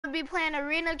be playing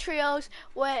Arena Trios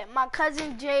with my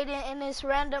cousin Jaden and this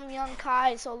random young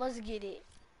Kai, so let's get it.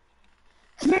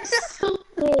 You're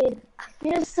stupid.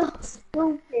 You're so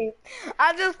stupid.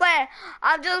 I'm just playing.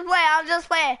 I'm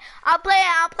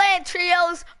playing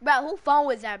trios. Bro, who phone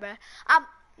was that, bro?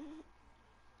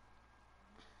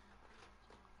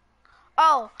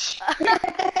 Oh.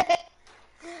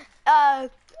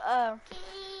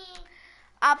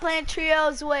 I'm playing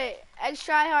trios with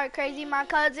Extra Hard Crazy, my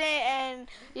cousin, and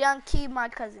Young Key, my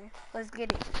cousin. Let's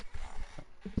get it.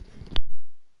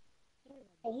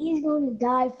 And he's gonna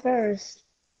die first.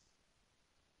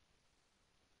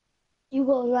 You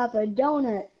gonna wrap a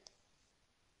donut.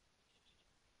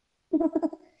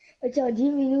 With your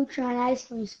Jimmy Neutron ice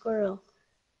cream squirrel.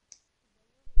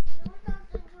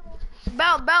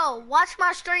 Bell, watch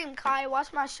my stream, Kai.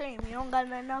 Watch my stream. You don't got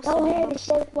nothing else. Your head is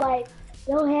shaped like.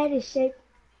 Your head is shaped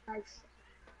like.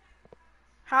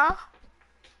 Huh?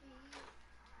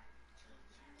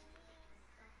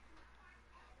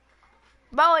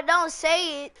 Bro, it don't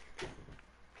say it.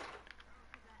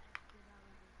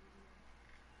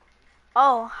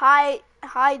 Oh, hi,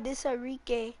 this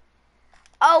Enrique.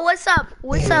 Oh, what's up,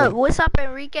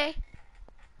 Enrique?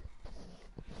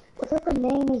 What type of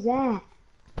name is that?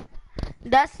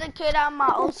 That's the kid out of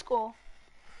my old school.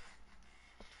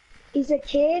 He's a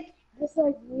kid, just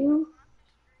like you.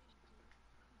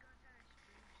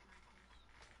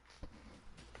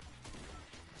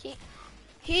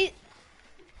 He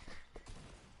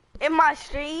in my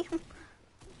stream.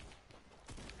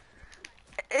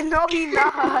 No, he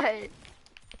not.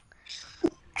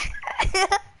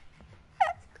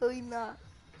 No, he not.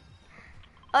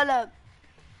 Hold up.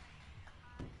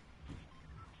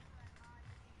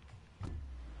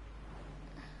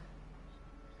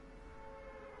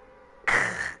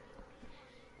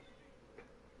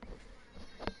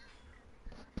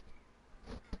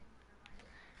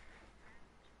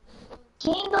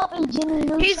 King up in Jimmy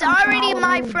Neutron. He's already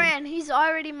my friend. He's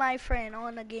already my friend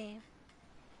on the game.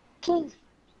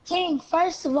 King,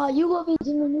 first of all, you will be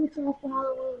Jimmy Neutron for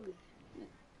Halloween.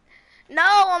 No,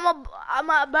 I'm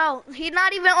about. He's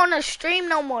not even on the stream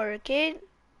no more, kid.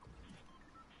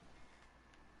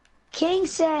 King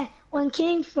said when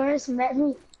King first met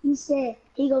me, he said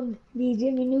he gonna be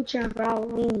Jimmy Neutron for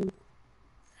Halloween.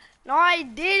 No, I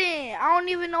didn't. I don't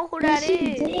even know who that is.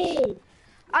 Yes, you did.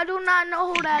 I do not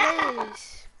know who that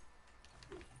is.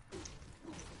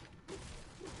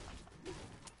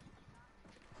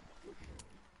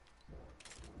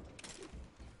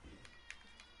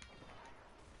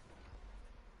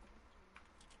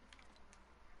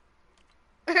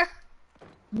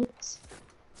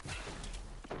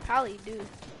 Probably do.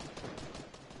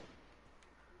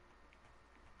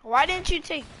 Why didn't you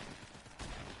take?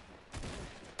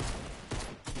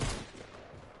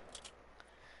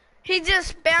 He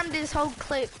just spammed his whole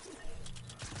clip.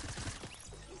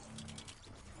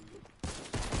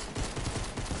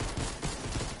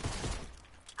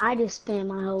 I just spammed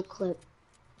my whole clip.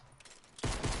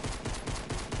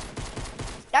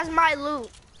 That's my loot.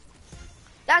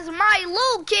 That's my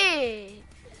loot, kid.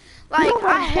 Like, no,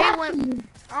 I hate when...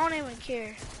 I don't even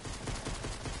care.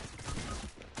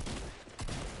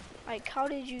 Like, how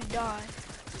did you die?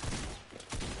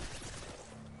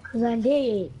 'Cause I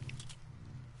did.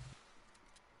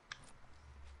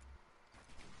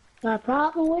 Got a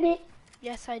problem with it?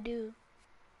 Yes, I do.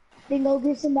 Then go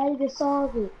get somebody to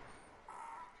solve it.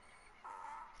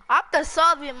 I have to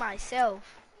solve it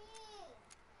myself.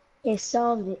 Yeah,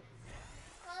 solve it.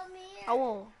 I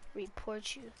will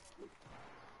report you.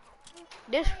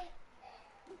 This.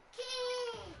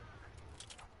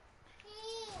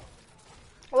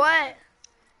 What?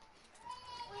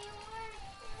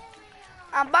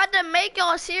 I'm about to make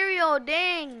your cereal,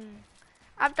 dang.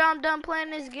 After I'm done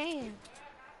playing this game.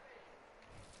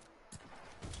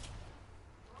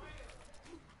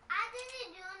 I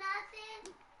didn't do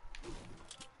nothing.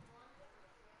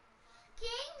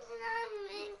 King's not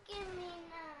making me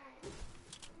none.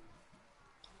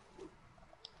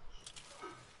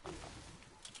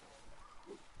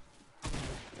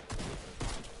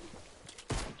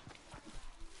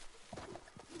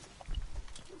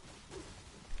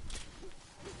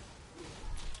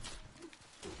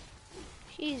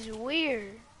 He's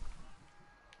weird.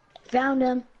 Found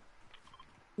him.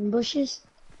 In bushes.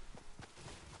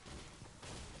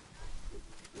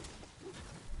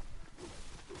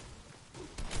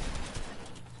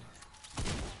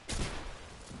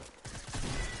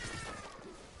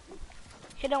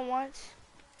 Hit him once.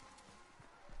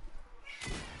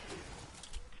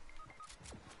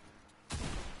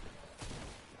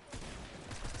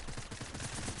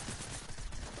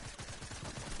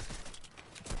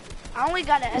 I only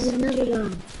got an There's SMG. another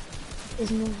gun.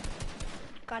 There's more.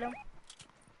 Got him.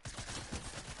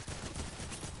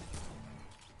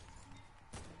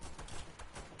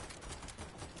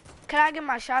 Can I get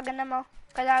my shotgun ammo?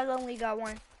 Cause I only got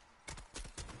one.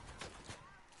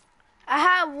 I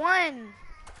have one.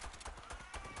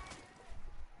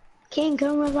 King,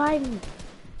 come revive me.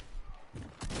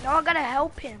 No, I gotta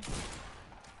help him.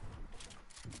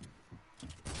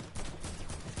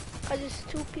 Cause there's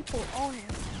 2 people on him.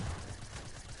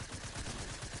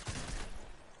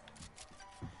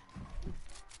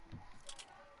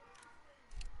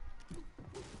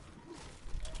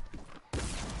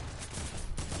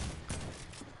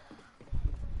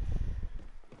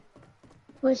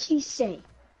 What'd she say?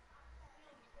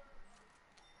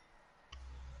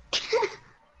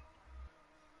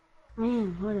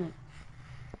 Man, hold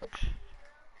up.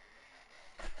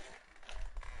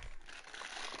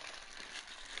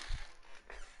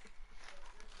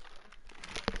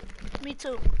 Me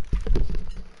too.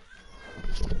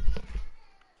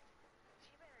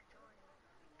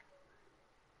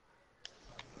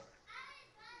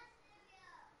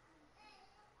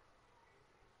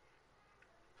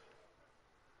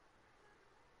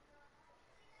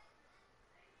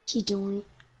 She doing it.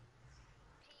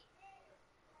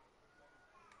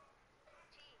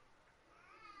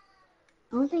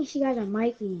 I don't think she got a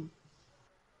mic in.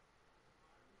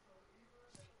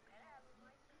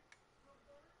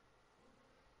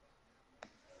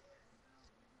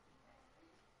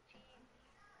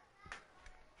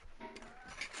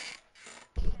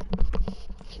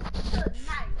 Good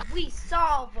night. We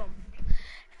solve them.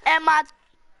 And my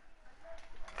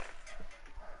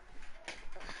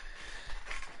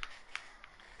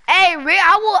Hey,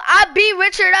 I beat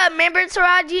Richard up. Remember,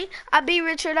 Taraji? I beat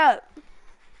Richard up.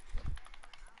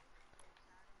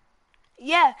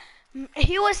 Yeah,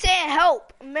 he was saying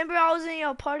help. Remember, I was in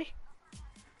your party.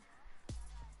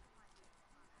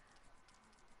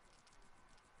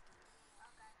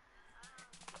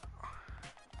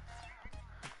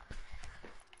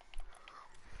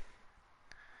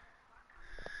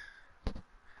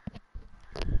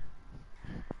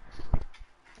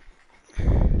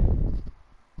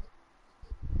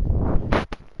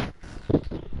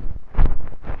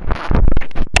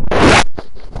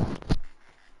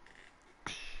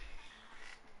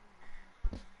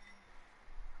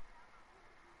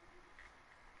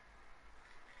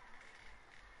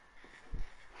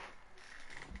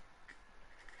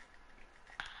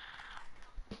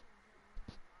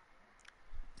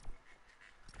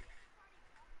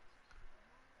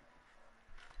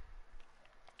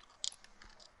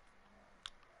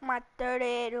 My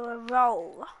 38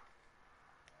 roll.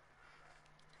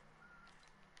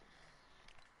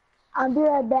 I'll be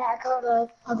right back. Hold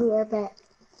up. I'll be right back.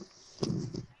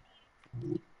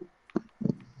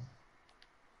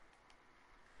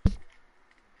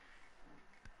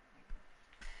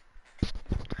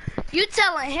 You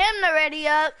telling him to ready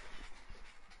up?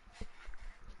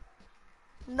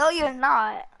 No, you're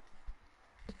not.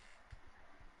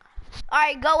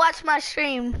 Alright, go watch my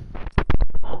stream.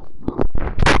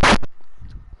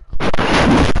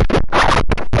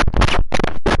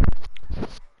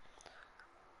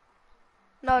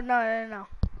 No.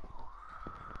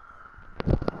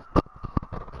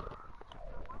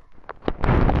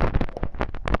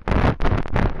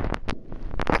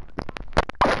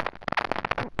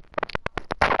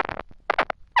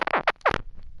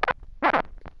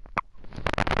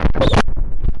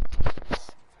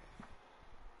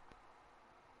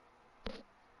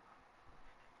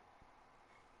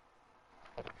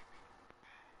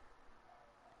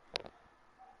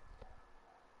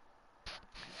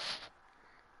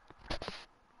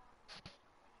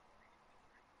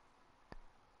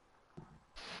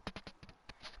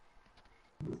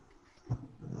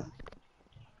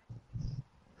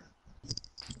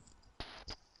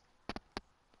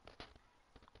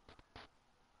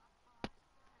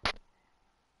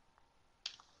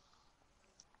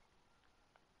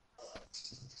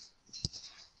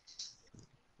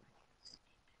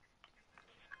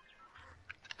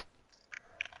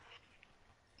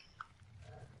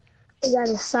 You got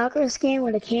a soccer skin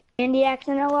with a candy axe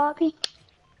in the lobby?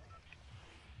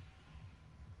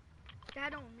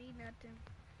 That don't mean nothing.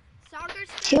 Soccer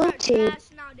skins are Tilted. trash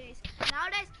nowadays.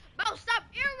 Bro, stop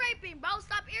ear raping. Bro,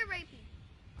 stop ear raping.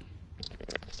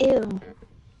 Ew.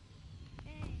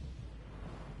 Hey.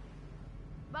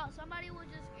 Bro, somebody was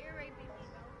just ear raping me,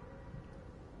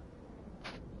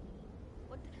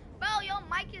 bro. Bro, your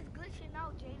mic is glitching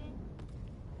out, Jaden.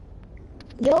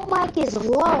 Your mic is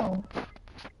low.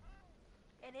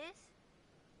 It is?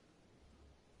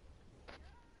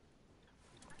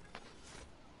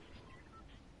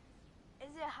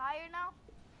 higher now?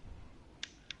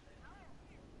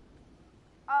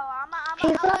 Oh,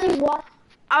 Hey, tell me what?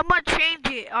 I'm gonna change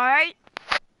it, alright?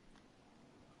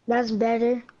 That's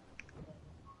better.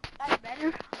 That's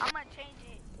better? I'm gonna change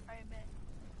it. Alright, bet.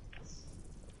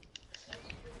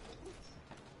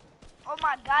 Oh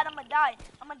my god, I'm gonna die.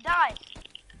 I'm gonna die.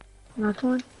 Knock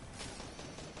one.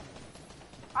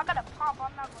 I got a pump,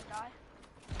 I'm not gonna die.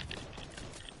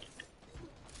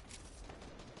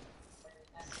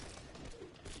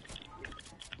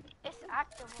 It's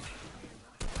active.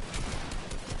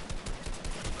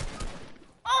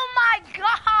 Oh my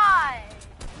god!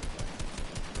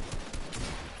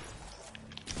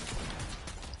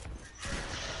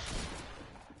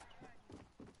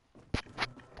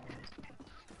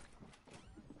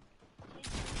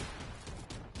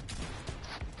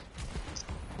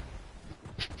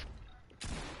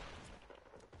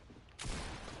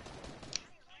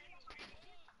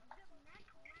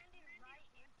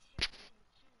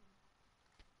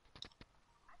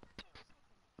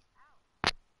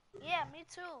 Yeah, me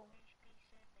too.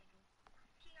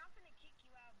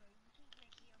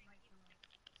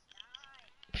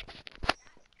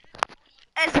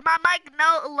 Is my mic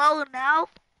low now?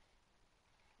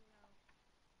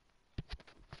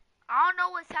 I don't know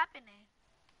what's happening.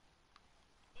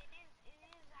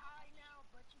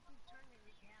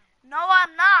 No,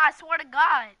 I'm not. I swear to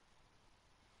God.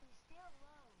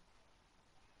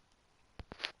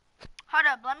 Hold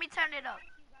up. Let me turn it up.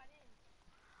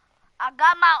 I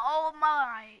got my old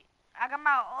mic. I got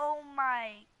my old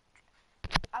mic.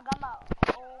 I got my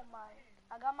old mic.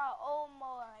 I got my old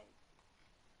mic.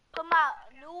 Put my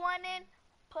new one in.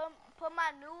 Put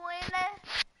my new one in there.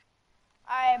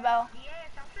 Alright, bro.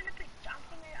 Yes, I'm finna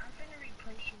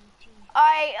replace you with team.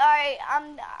 Alright.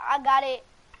 I got it.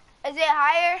 Is it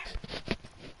higher?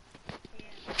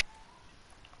 Yeah.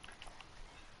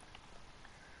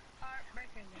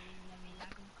 Heartbreaker, let me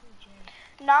like him cool,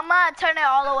 Jay. No, I'm gonna turn it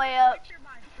all the way up. Richard,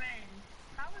 my friend.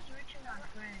 How was Richard, my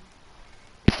friend?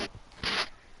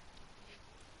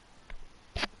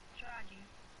 Try you.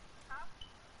 Huh?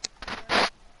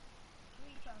 Who are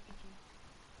you talking to?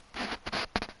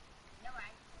 No,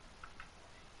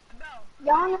 Bro,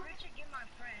 Y'all, Richard, get my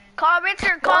friend. Call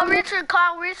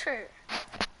Richard.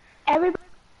 everybody.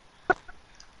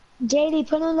 JD,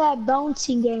 put on that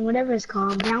bouncing game, whatever it's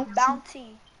called.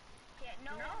 Bounty. Yeah,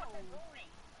 no.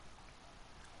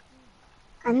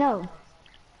 I know.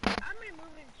 I'm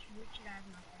removing Richard as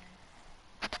my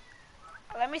friend.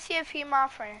 Let me see if he my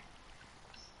friend.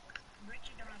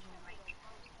 Richard don't have a mic.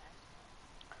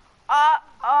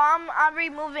 I'm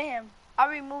removing him. I'm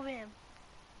removing him.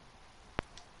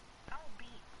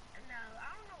 No,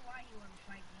 I don't know why you want to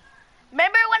fight me.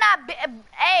 Remember when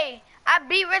I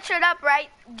beat Richard up, right,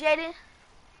 Jaden? I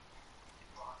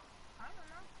don't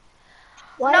know.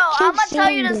 Why No, you keep I'm gonna tell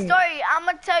you the saying story. I'm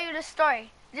gonna tell you the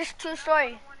story. Just true story. I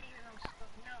don't want to hear no stuff.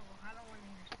 No, I don't want to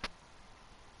hear stuff.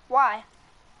 Why? I'm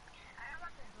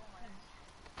about to go on.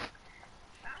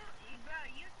 Bro,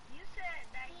 you said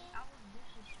that I was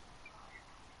disrespectful.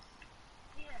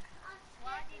 Yeah.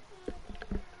 Why did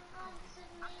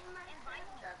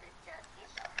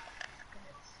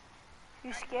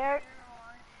You scared?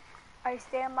 I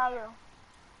stay in my room.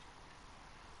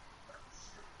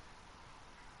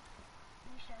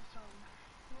 You said so.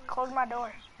 Close my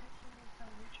door. So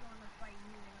which one to fight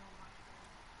you and all my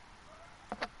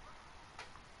friends?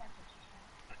 That's what you said.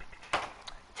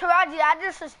 Taraji, I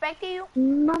disrespected you?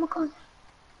 Mama calls.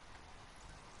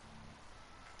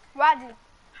 Raji.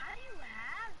 How do you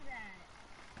have that?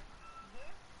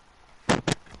 This?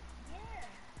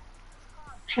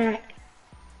 Yeah. Pack.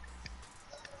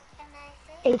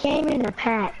 It came in a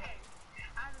pack.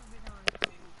 I haven't been on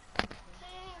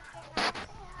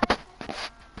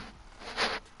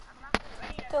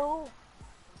it. To who?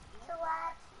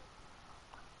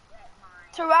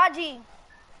 Taraji.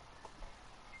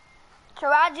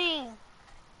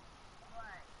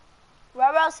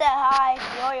 Roro said hi,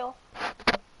 Royal. I'll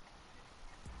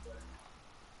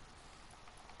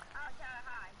tell her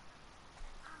hi.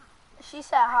 She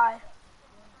said hi.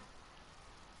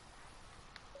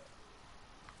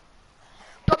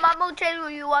 But my mood changed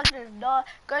when you walked in the door.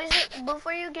 Girl,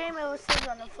 before you came, it was sitting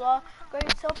on the floor. Girl,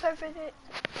 you're so perfect.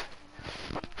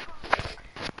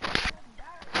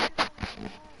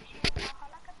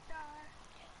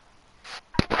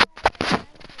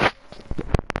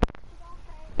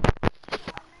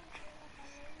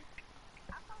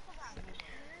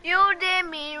 You did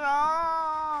me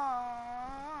wrong.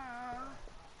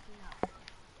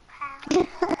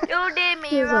 You did me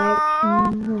He was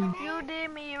wrong. like, You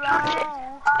did me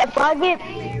wrong. if I get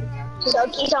so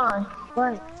keep on.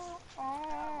 What?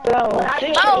 Bro, Bro,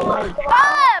 officially, like,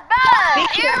 bruh,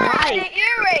 your ear rape, mic. the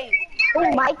ear rape. Who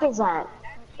mic is that?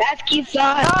 That's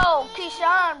Keyshawn. Bro,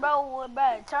 Keyshawn,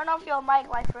 bro, turn off your mic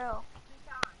like for real.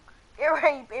 Ear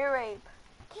rape, ear rape.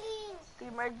 King.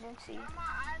 Emergency.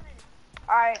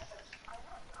 Alright.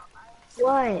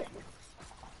 What?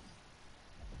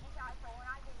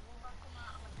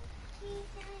 King,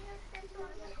 can I use this one?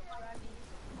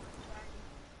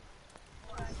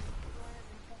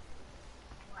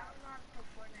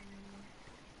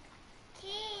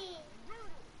 King.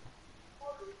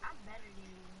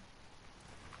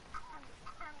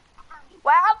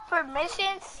 Well, I have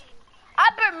permissions. I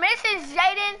have permissions,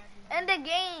 Jaden, in the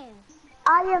game.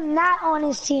 I am not on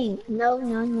his team. No,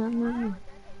 no, no, no, no.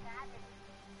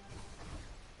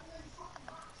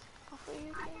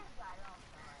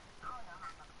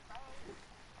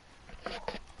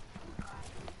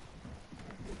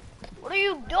 What are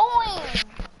you doing?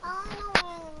 I don't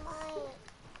know where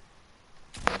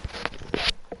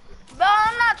Bro,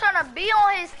 I'm not trying to be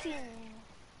on his team.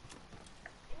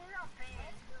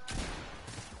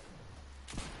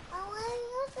 I want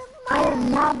to use I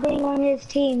am not being on his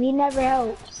team. He never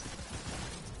helps.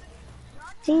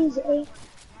 Team's 8.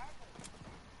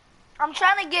 I'm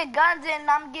trying to get guns in and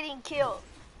I'm getting killed.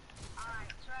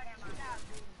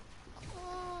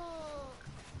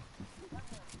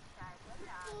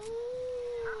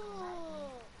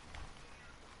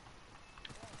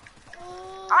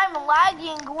 I'm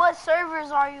lagging. What servers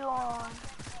are you on?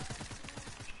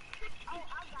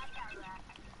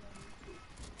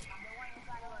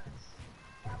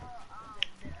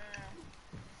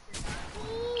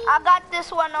 I got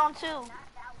this one on too.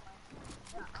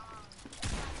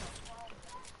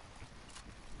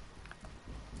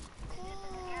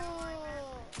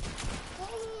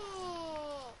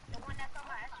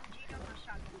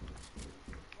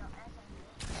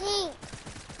 King.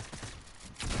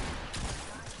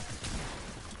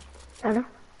 Better?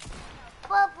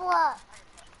 Blah,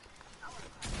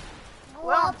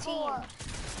 We're on team.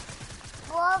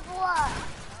 blah, blah.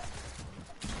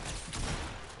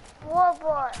 Blah,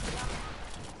 blah.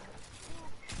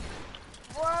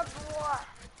 Blah, blah.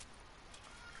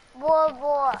 Blah,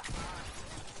 blah.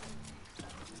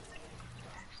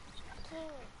 King,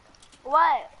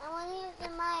 What? I want to use the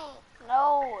mic.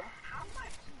 No.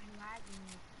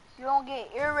 You don't get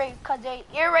ear raped because they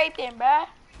ear raping, bruh.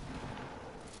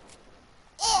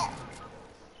 Ew.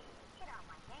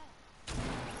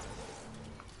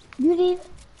 You need.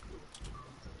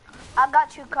 I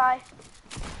got you, Kai.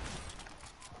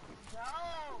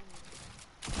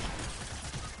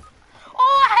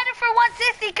 Oh, I had it for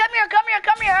 160. Come here, come here,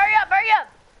 come here. Hurry up, hurry up.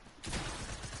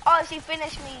 Oh, she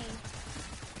finished me.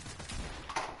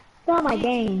 It's not my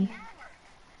game.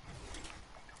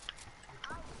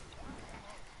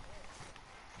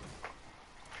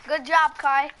 Good job,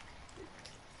 Kai.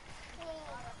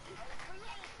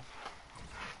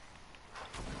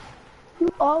 You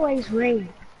always raid.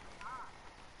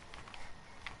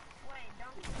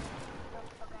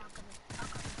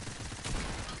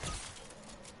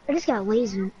 I just got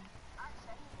lazy.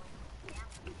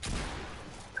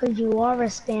 Cause you are a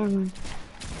spammer.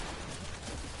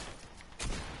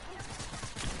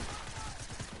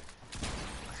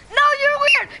 No, you're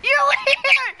weird. You're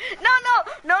weird.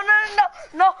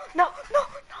 No.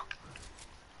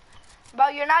 Bro,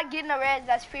 you're not getting a red.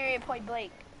 That's period point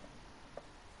blank.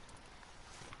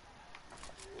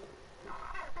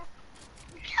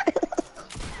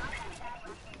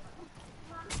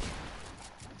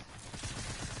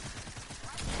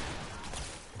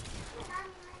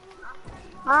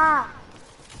 Ah!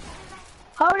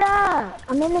 Hold up!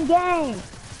 I'm in the game!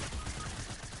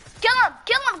 Kill him!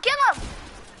 Kill him!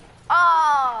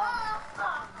 Oh.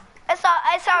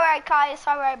 It's alright, Kai. It's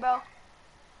alright, bro.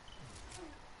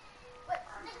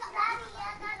 Daddy,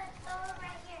 I got a store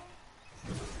right here.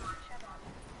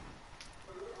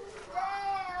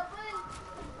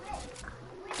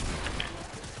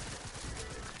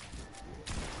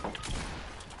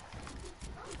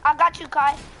 I got you,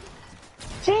 Kai.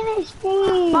 Finish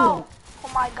me! Oh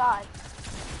my god.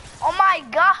 Oh my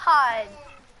god.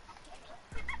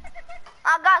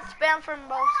 I got spam from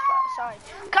both sides. Sorry.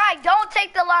 Kai, don't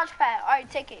take the launch pad. Alright,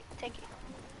 take it. Take it.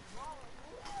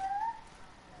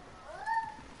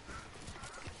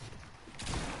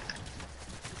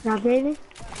 Now, baby?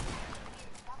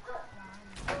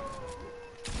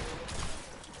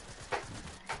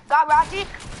 Got Raji?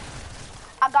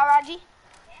 I got Raji.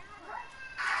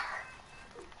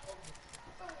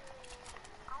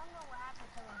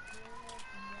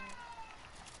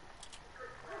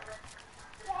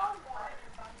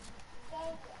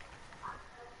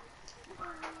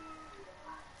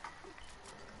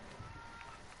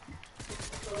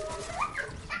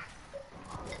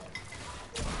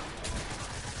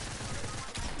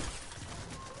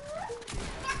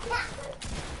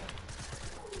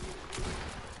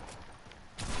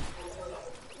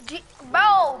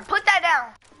 Bro, put that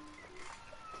down.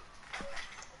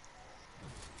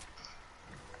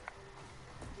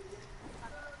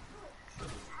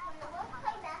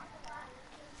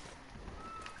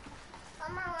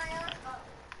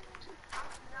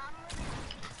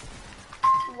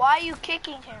 Why are you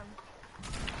kicking him?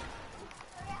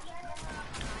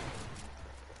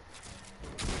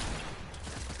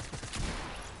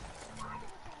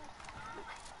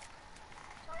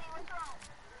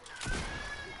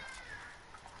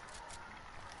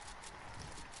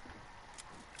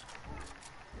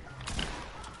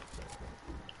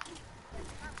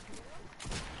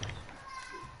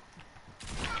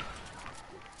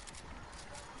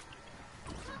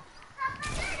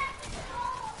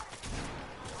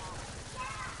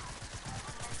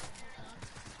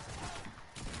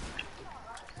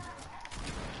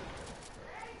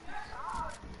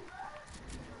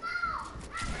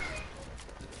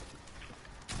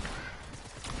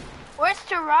 Where's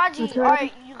Taraji? Taraji.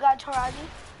 Alright, you got Taraji?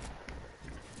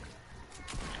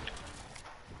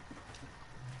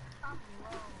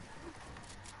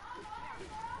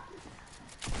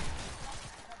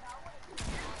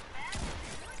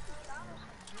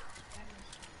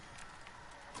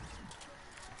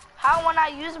 How when I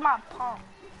use my pump?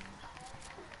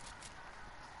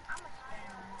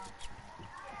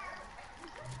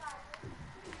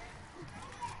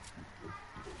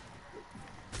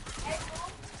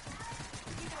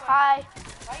 Hi.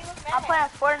 I'm playing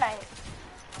Fortnite.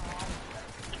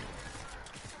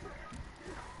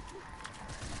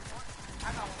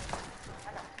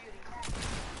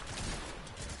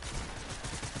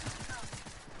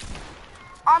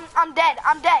 I'm dead.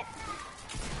 I'm dead.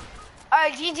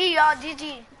 Alright, GG, y'all.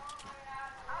 GG.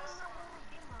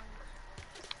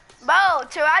 Bro,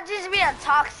 Taraji's being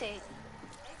toxic.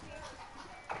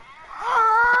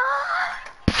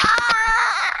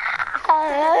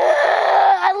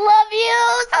 I love you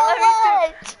so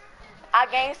much. I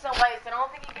gained some weight, so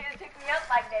don't think you can just pick me up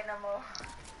like that no more.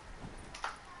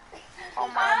 Oh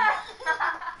my God.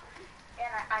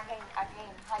 And I gained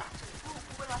height too.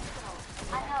 What am I picking on?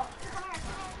 I know. Come here, come here,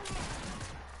 come here.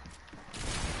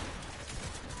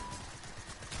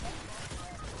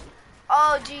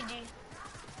 Oh, GG.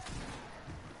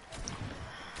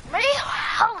 Man, you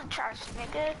hella trash,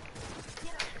 nigga.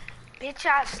 Bitch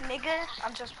ass nigga.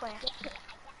 I'm just playing.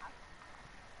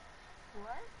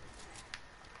 What?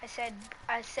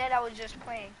 I said I was just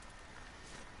playing.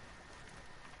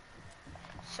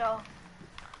 So.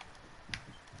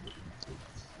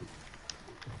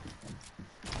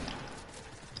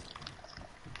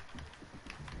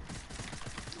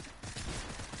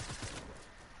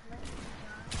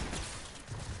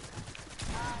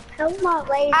 Help my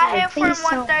laser. I hit for Please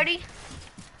don't. 130.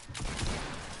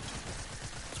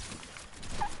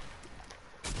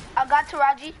 I got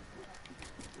Taraji.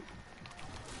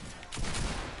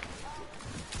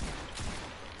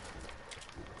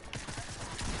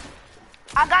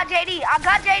 I got JD. I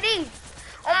got JD.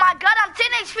 Oh my God, I'm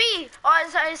 10 HP. Oh,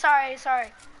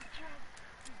 sorry.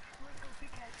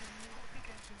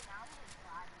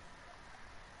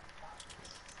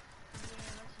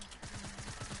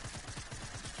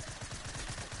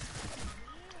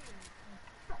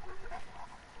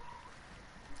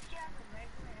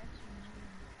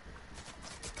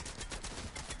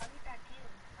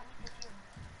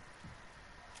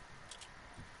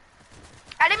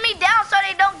 I didn't mean down so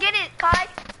they don't get it, Kai.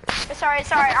 Sorry.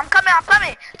 I'm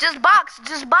coming. Just box.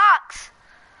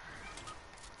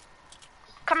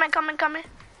 Coming.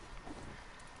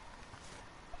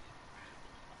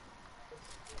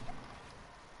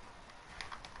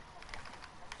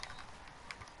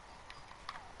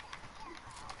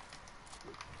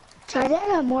 Try that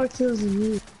got more kills than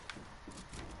you.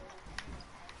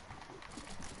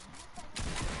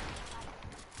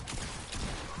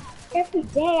 Every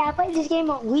day, I play this game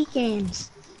on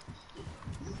weekends.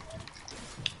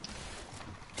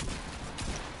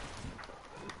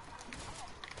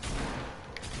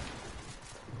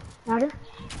 Louder?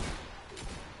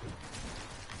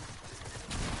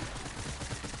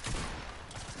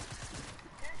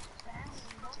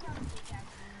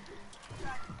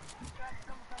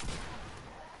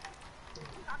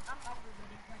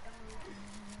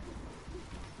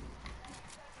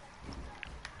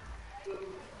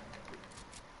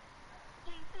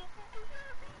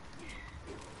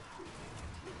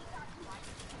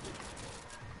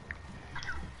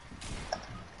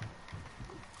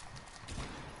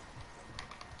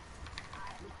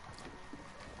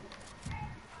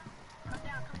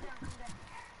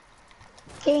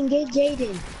 Can't get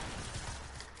Jaden.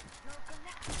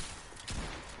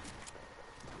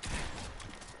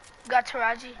 Got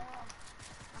Taraji.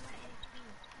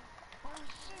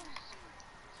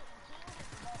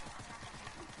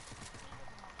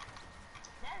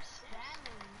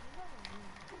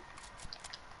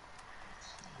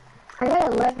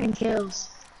 and kills.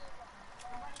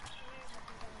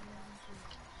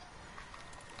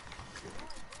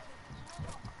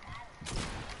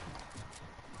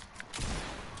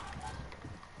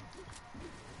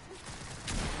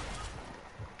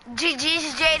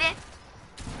 GG's, Jaden.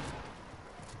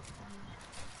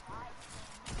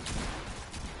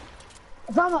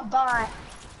 If I'm a bot,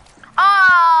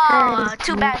 Oh,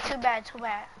 too bad, too bad, too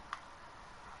bad.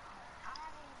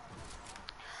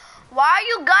 Why are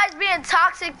you guys being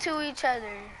toxic to each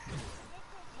other?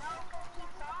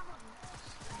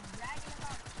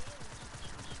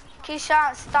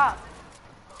 Keyshawn, stop.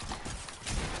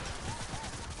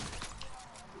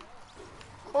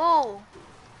 Who?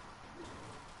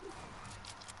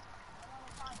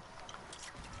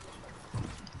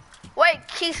 Wait,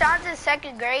 Keyshawn's in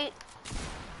second grade?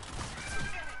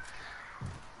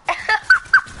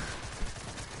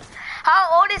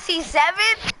 How old is he, 7?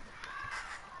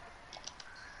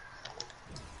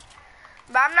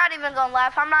 But I'm not even gonna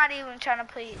laugh. I'm not even trying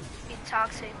to be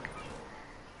toxic.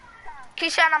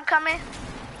 Keyshawn, I'm coming.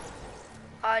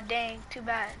 Oh, dang, too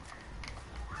bad.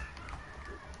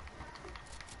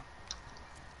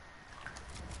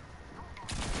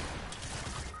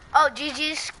 Oh,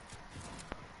 GG's.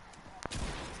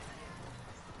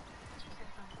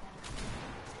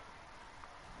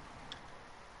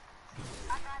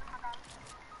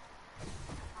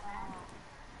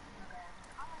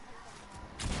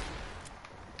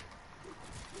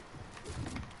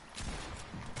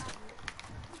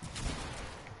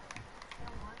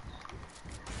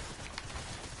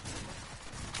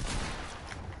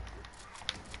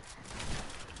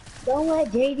 don't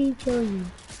let JD kill you.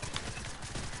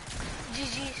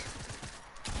 GG's.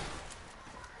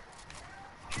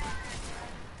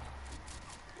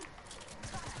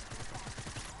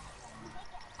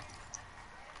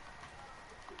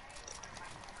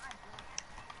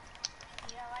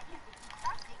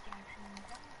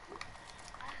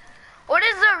 What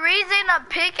is the reason of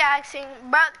pickaxing?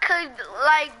 But could,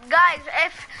 like, guys,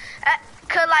 if,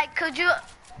 could you?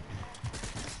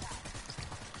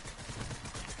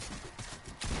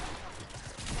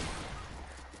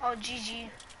 Oh, GG.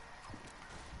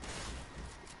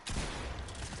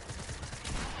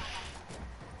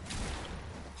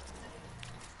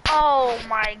 Oh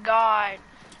my God.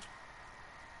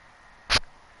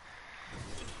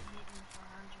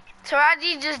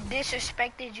 Taraji just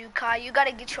disrespected you, Kai. You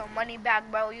gotta get your money back,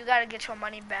 bro. You gotta get your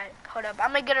money back. Hold up,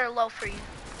 I'm gonna get her low for you.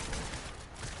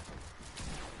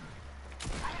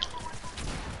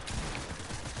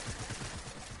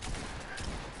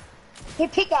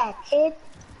 Get pickaxe, kid.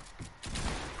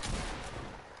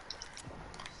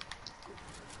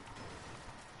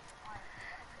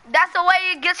 That's the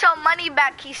way you get your money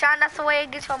back, Keyshawn. That's the way you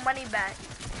get your money back.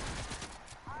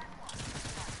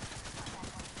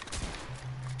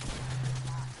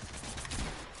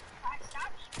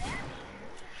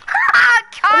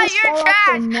 Kai, you're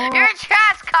trash. You're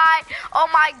trash, Kai. Oh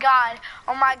my God.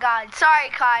 Oh my God. Sorry,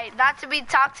 Kai. Not to be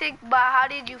toxic, but how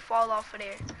did you fall off of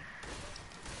there?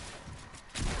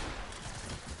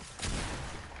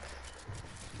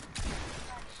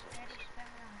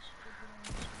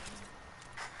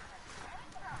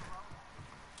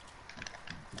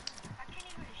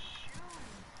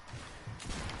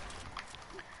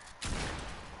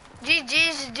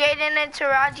 GG's, Jaden and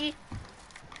Taraji.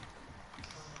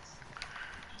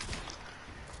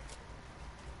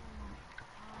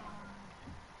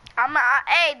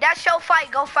 Hey, that's your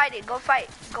fight. Go fight it. Go fight.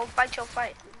 Go fight your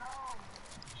fight.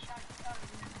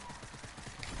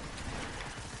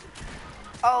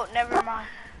 Oh, never mind.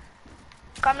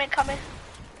 Come in, come in.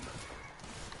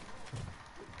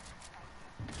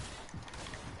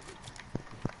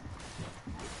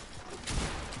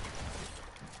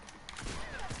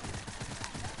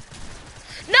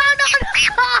 No, no, no!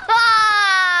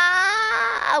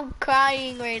 I'm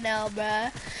crying right now,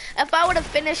 bruh. If I would have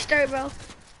finished her, bro.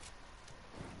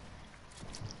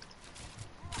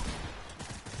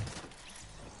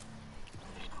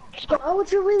 Why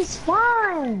would you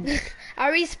respawn?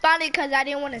 I respawned because I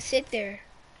didn't want to sit there.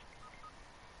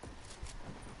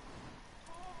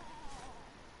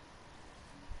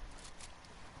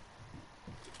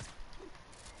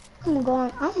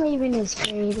 I'm leaving this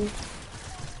baby.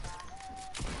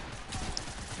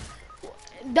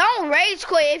 Don't rage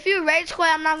quit. If you rage quit,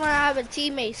 I'm not gonna have a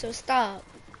teammate, so stop.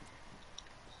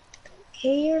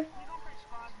 Here.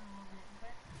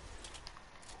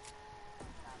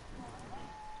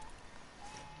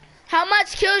 How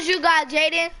much kills you got,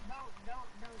 Jaden?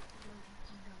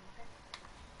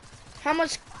 How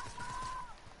much?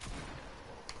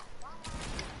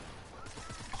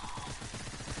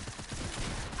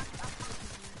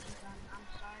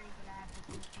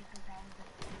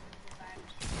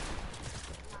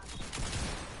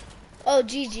 Oh,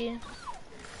 GG.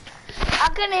 I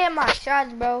couldn't hit my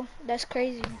shots, bro. That's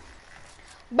crazy.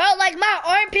 Bro, like my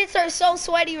armpits are so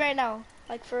sweaty right now.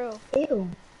 Like for real. Ew.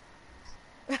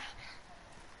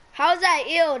 How's that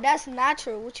ill? That's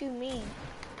natural. What you mean?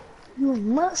 You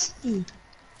musty.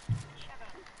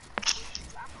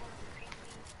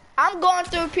 I'm going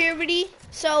through puberty.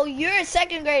 So you're a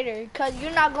second grader because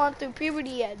you're not going through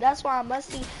puberty yet. That's why I'm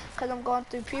musty because I'm going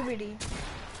through puberty.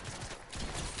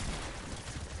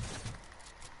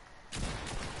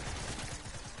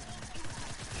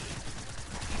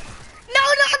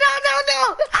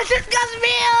 No! I just got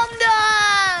spammed!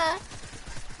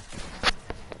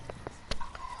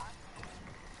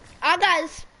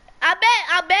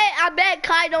 I bet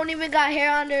Kai don't even got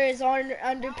hair under his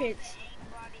underpits.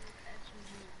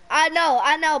 I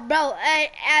know, bro.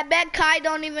 I bet Kai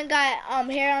don't even got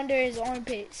hair under his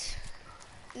armpits.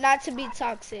 Not to be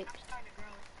toxic.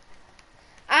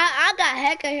 I got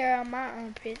heck of hair on my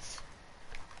armpits.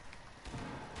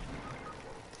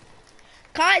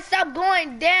 Kai, stop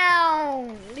going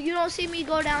down. You don't see me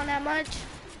go down that much.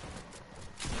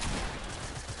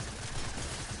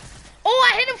 Oh,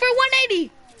 I hit him for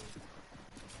 180.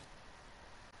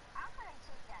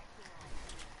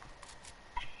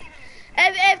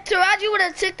 If Taraji would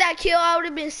have took that kill, I would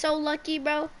have been so lucky,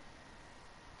 bro.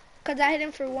 Cause I hit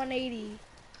him for 180.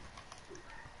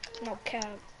 No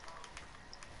cap.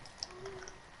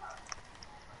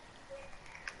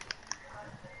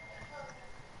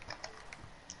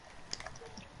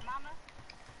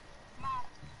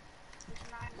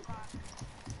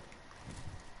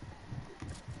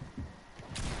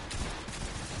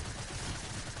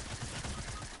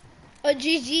 Oh,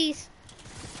 GG's.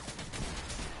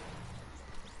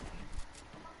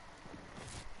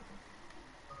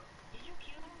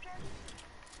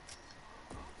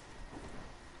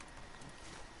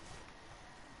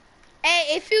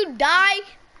 Hey, if you die,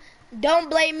 don't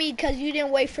blame me because you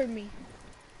didn't wait for me.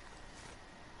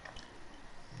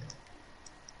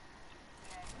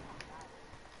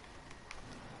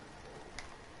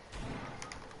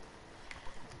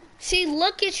 See,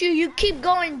 look at you. You keep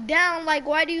going down. Like,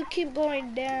 why do you keep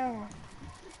going down?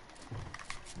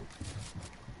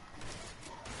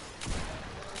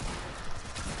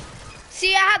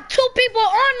 See, I have two people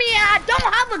on me and I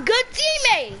don't have a good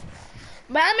teammate.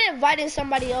 But I'm inviting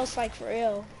somebody else, like, for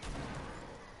real.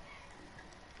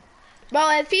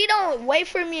 Bro, if he don't wait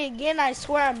for me again, I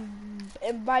swear I'm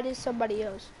inviting somebody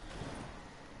else.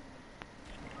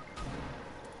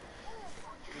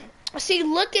 See,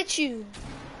 look at you.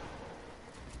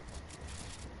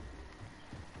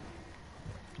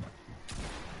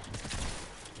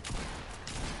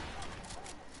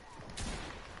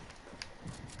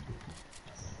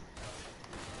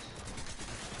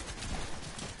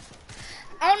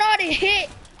 I don't know how to hit.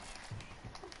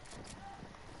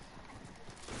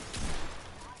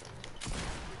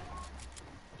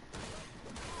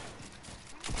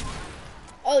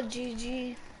 Oh,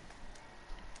 GG.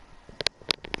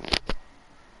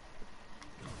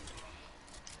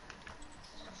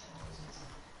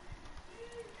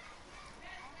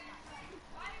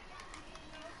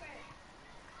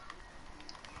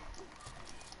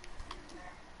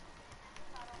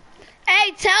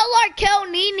 Hey, tell Arkel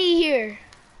Nini here.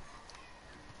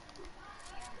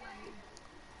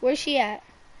 Where's she at?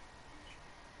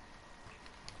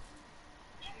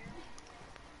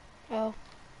 Oh.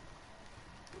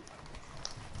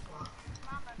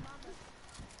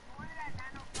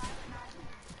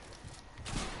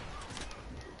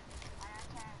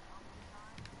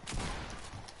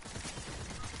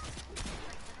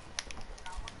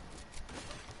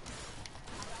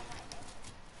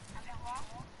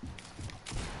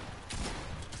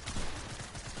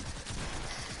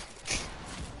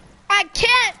 I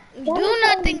can't do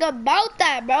nothing about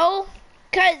that, bro.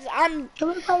 Cause I'm. Can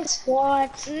we play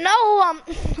squads? No,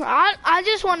 I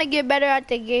just want to get better at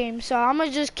the game, so I'm gonna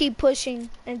just keep pushing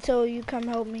until you come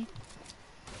help me.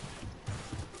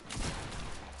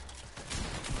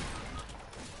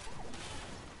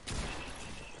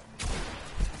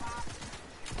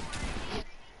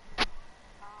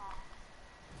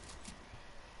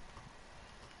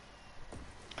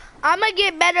 I'm gonna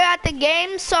get better at the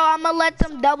game, so I'm gonna let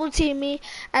them double team me,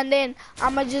 and then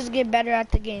I'm gonna just get better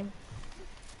at the game.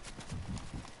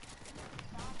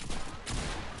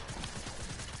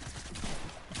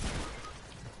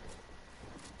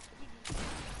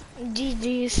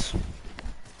 GG's.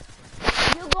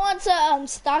 You going to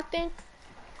Stockton,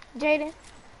 Jaden?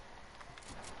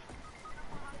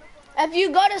 If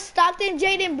you go to Stockton,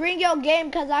 Jaden, bring your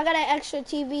game, cause I got an extra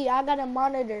TV. I got a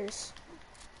monitors.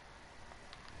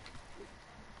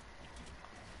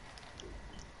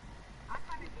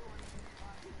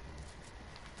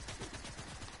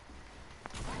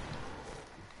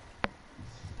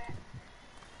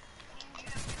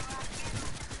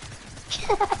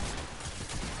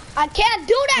 I can't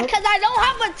do that because I don't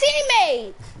have a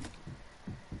teammate.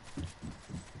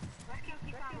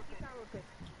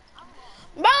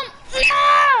 Bro,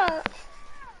 no!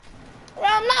 Bro,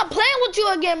 I'm not playing with you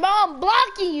again, bro. I'm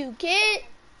blocking you, kid.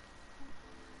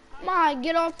 Come on,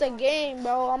 get off the game,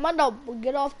 bro. I'm gonna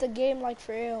get off the game like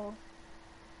for real.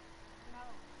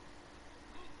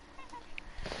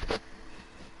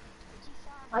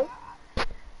 What?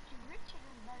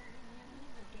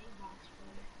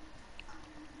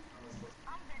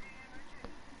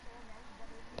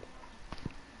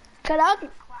 Cause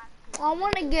I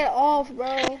want to get off, bro.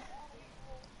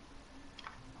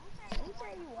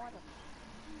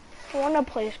 I want to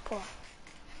play squad.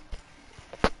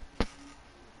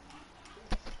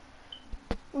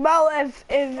 Bro, if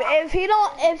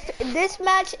this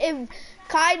match, if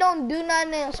Kai don't do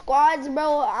nothing in squads,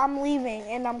 bro, I'm leaving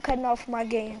and I'm cutting off my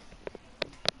game.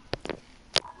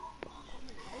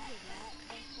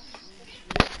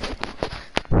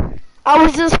 I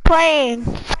was just playing.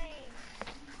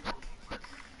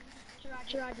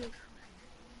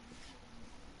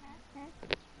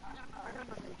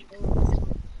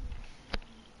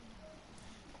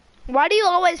 Why do you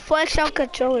always flex out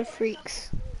controller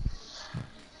freaks?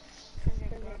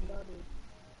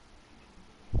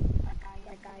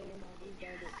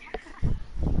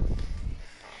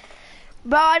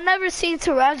 Bro, I never seen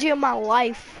Taraji in my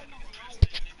life.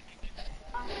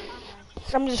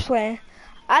 I'm just playing.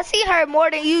 I see her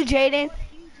more than you, Jaden.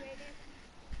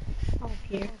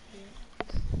 Okay.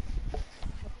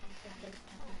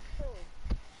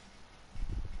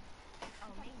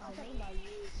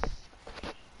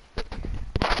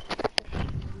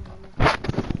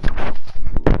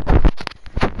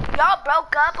 Y'all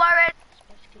broke up already?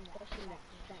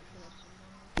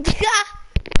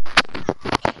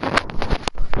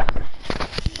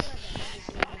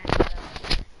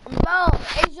 Bro,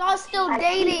 is y'all still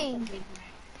dating?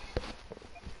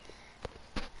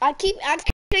 Can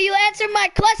you answer my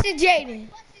question, Jaden?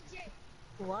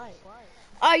 What?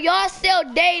 Are y'all still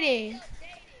dating?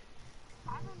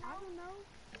 I don't know.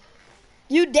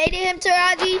 You dated him,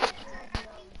 Taraji?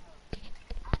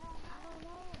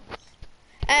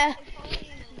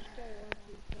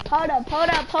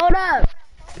 Hold up.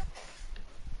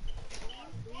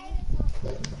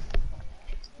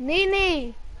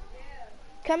 Nene,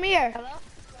 come here.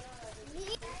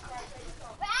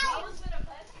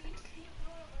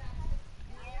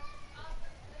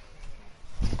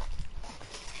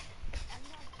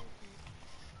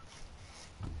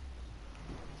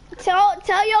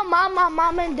 Tell your mom my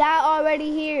mom and dad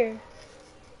already here.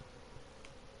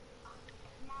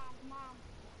 Mom.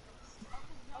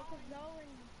 Uncle Zoe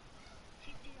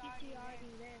and TT already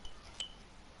there.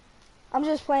 I'm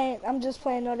just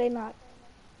playing. No, they not.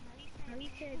 He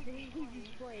said that he's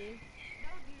just playing.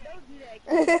 Don't do that.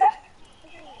 Ain't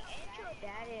your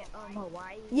dad in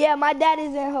Hawaii? Yeah, my dad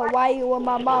is in Hawaii with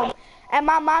my mom, and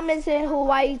my mom is in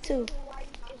Hawaii too.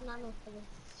 It's not no fun.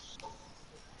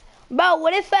 Bro,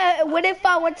 what if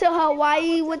I went to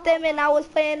Hawaii with them and I was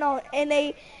playing on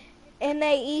NA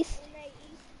East?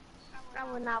 I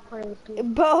will not play with you.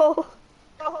 Bro.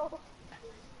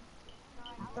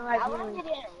 I landed in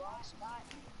a wrong spot.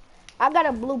 I got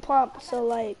a blue pump, so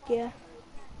like, yeah.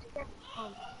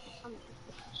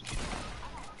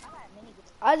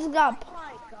 I just got.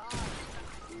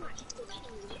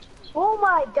 Oh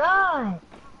my god.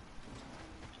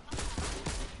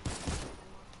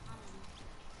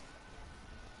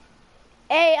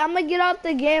 Hey, I'm gonna get off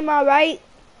the game, alright?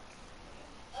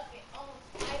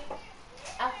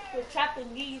 After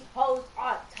trapping these hoes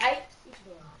are tight.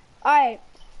 Alright.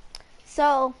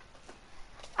 So,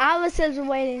 I was just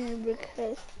waiting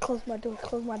because. Close my door.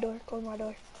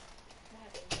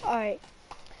 Alright.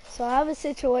 So, I have a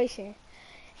situation.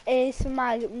 It's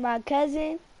my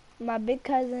cousin, my big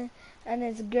cousin, and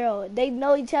this girl. They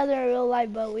know each other in real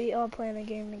life, but we all playing a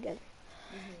game together.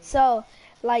 So,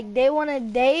 like, they want to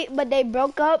date, but they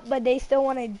broke up, but they still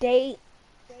want to date.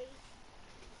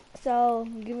 So,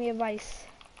 give me advice.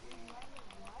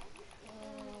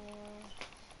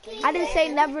 I didn't say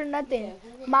never, nothing.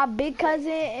 My big cousin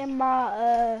and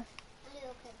my,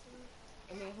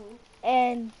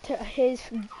 and his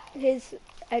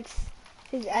ex.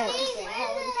 How old is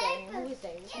they? Who is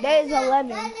they? They is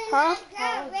 11, huh?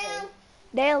 How old is they?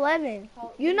 They 11.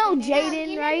 You know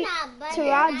Jaden, right?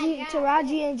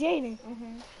 Taraji and Jaden.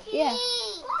 Yeah.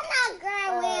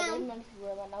 They're meant to be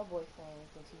real no boyfriends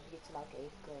until you get to like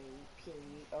 8th grade,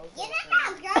 period. Or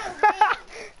boyfriend.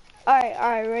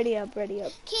 Alright, ready up.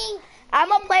 King, I'm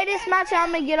gonna play this match and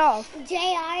I'm gonna get off.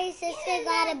 JR's sister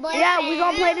got a boyfriend. Yeah, we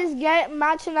gonna play this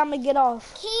match and I'm gonna get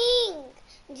off. King,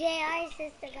 Jay, our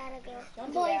sister gotta go. Don't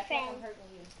do that. I think I'm Boyfriend. hurting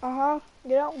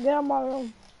you. Get out my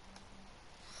room.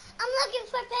 I'm looking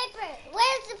for paper.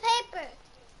 Where's the paper?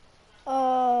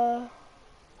 I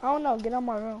don't know. Get out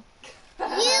my room.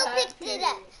 You picked it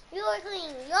up. You were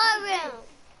cleaning your room.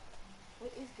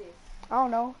 What is this? I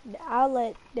don't know. I'll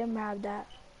let them have that.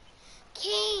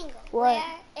 King, What?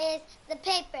 where is the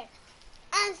paper?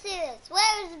 Answer this.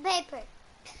 Where is the paper?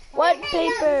 What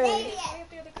paper? Right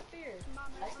there, look up there.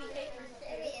 I see papers.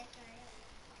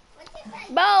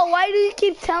 Bro, why do you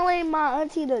keep telling my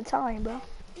auntie the time, bro?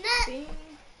 Not, See?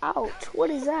 Ouch. What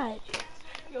is that?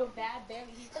 Your bad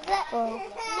belly. Oh.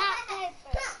 not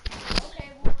paper.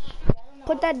 Okay, well, I don't know.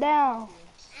 Put that down.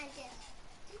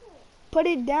 Put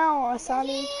it down,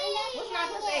 Asani. What's 9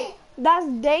 plus 8? That's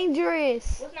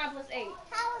dangerous. What's 9 plus 8?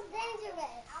 How is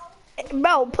dangerous?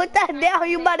 Bro, put that down.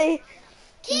 You about to...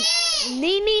 King!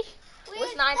 Nene?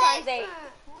 What's 9 times 8?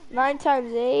 9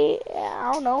 times 8? Yeah,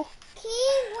 I don't know. King,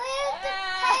 where's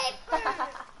the paper?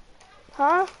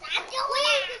 Huh? Where's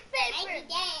the paper?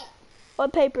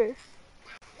 What paper?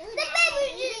 The paper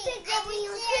you picked up when you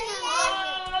were sitting.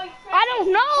 I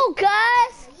don't know,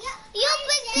 cuz. You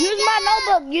picked it Use up. my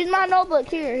notebook. Use my notebook.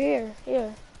 Here. Are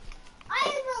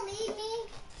you believe me?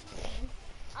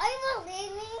 Are you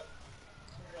believe me?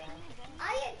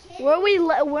 Are you kidding?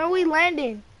 Where we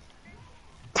landing?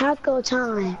 Taco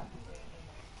time.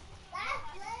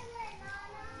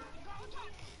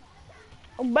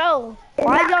 Bro,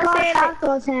 why y'all saying it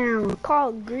Taco Town?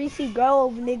 called Greasy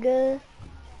Grove, nigga?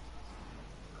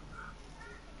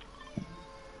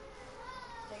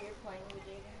 So you're playing with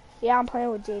Jaden? Yeah, I'm playing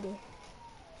with Jaden.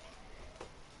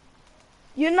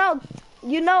 You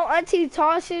know Auntie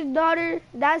Tasha's daughter?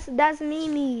 That's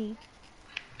Nene.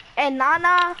 And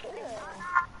Nana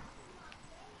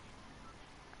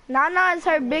is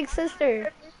her big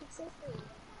sister.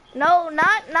 No,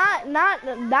 not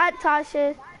that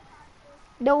Tasha.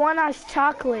 The one that's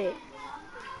chocolate.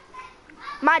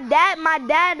 My dad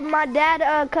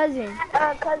cousin.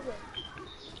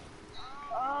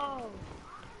 Oh.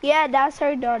 Yeah, that's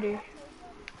her daughter.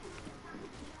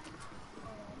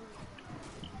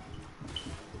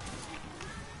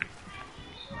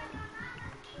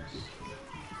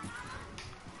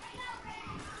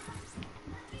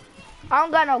 I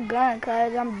don't got no gun,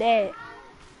 cuz I'm dead.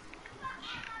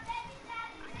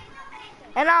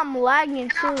 And I'm lagging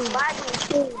too.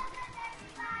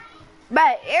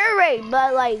 But air raid,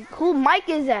 but like, who mic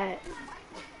is that?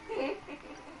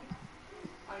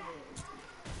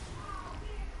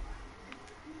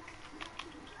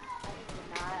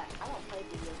 I don't play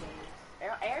video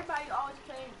games. Everybody always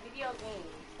playing video games.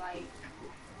 Like,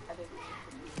 other people.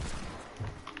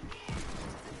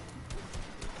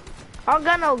 I don't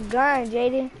got no gun,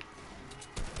 Jaden.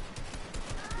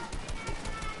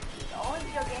 The only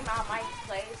video game I might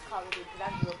play is Call of Duty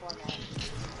because I grew up on that.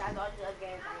 That's all the other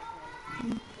games I ain't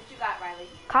playing. What you got, Riley?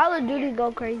 Call of Duty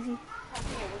go crazy. Come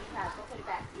here, what you have? Go put it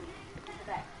back, please. Put it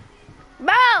back.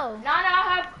 Bro! No,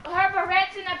 her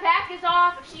barrettes in the back is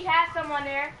off if she has someone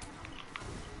there.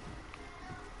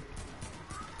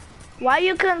 Why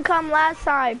you couldn't come last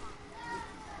time?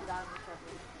 Because I was in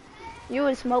trouble. You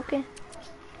was smoking?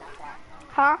 Not that.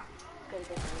 Huh? Because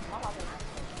they said, Mama, they not.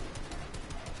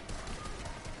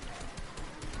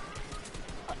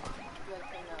 You gotta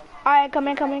say no. Alright, come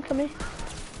in.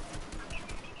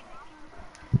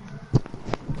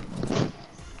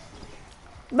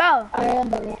 Bro,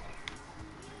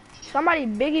 somebody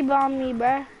biggie bomb me,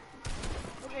 bro.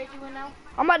 What grade you in now?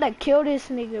 I'm about to kill this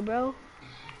nigga, bro.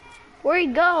 Where he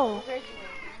go? What grade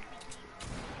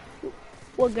you in?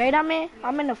 What grade I'm in?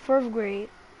 I'm in the 1st grade.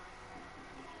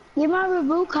 Give my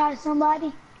reboot card, somebody.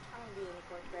 I don't be in the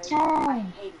 4th grade. I Ten,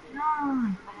 hated it.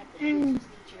 nine, I had the worst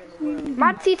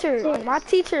teacher in the world. My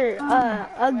teacher,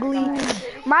 ugly.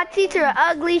 My teacher,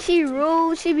 ugly. She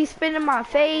rude. She be spitting in my You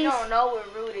face. don't know what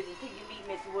rude is until you meet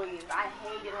Miss Williams. I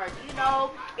hated her. Do you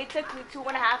know it took me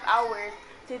 2.5 hours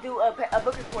to do a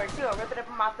book report? She'll rip it up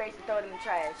in my face and throw it in the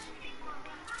trash.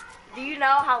 Do you know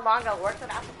how long I worked on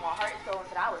that? My heart and soul,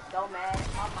 and I was so mad.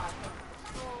 My mom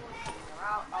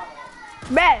around all that.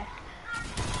 Bruh.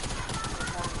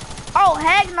 Oh,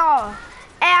 heck no.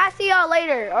 Hey, I see y'all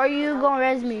later. Or you gonna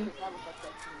res me? That was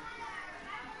upset to me.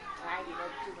 And I ain't get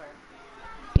nothing to her.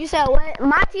 You said what?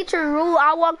 My teacher ruled.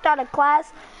 I walked out of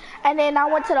class, and then I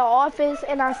went to the office,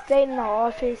 and I stayed in the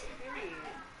office.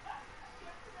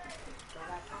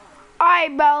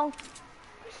 Alright, bro.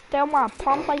 Stay on my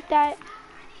pump like that.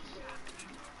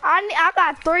 I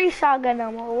got 3 shotgun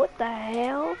ammo. What the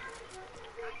hell?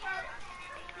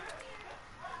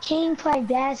 King play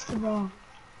basketball.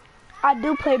 I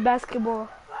do play basketball.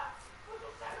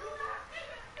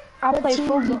 I What play team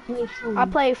do you football. play for? I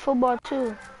play football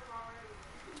too.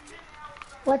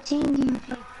 What team do you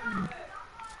play for?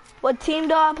 What team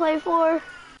do I play for?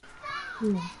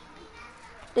 Yeah.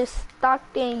 This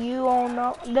Stockton, you don't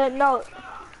know. No.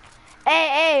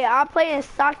 Hey, I play in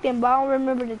Stockton, but I don't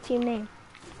remember the team name.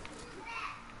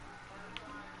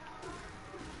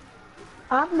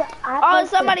 I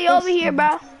Somebody over here,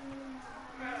 bro.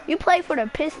 You play for the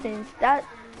Pistons. That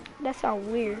sounds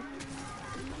weird.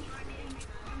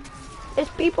 There's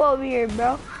people over here,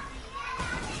 bro.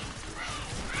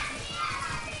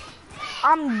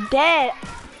 I'm dead.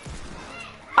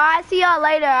 Alright, see y'all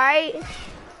later, alright?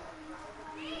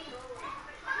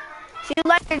 See you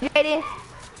later, Jaden.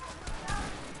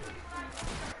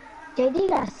 JD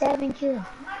got 7 kills.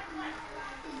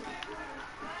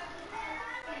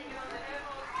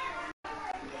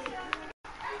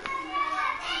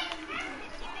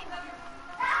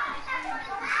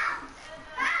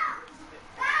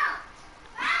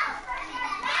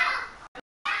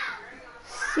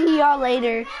 See y'all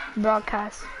later,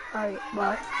 broadcast. Alright,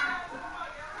 bye.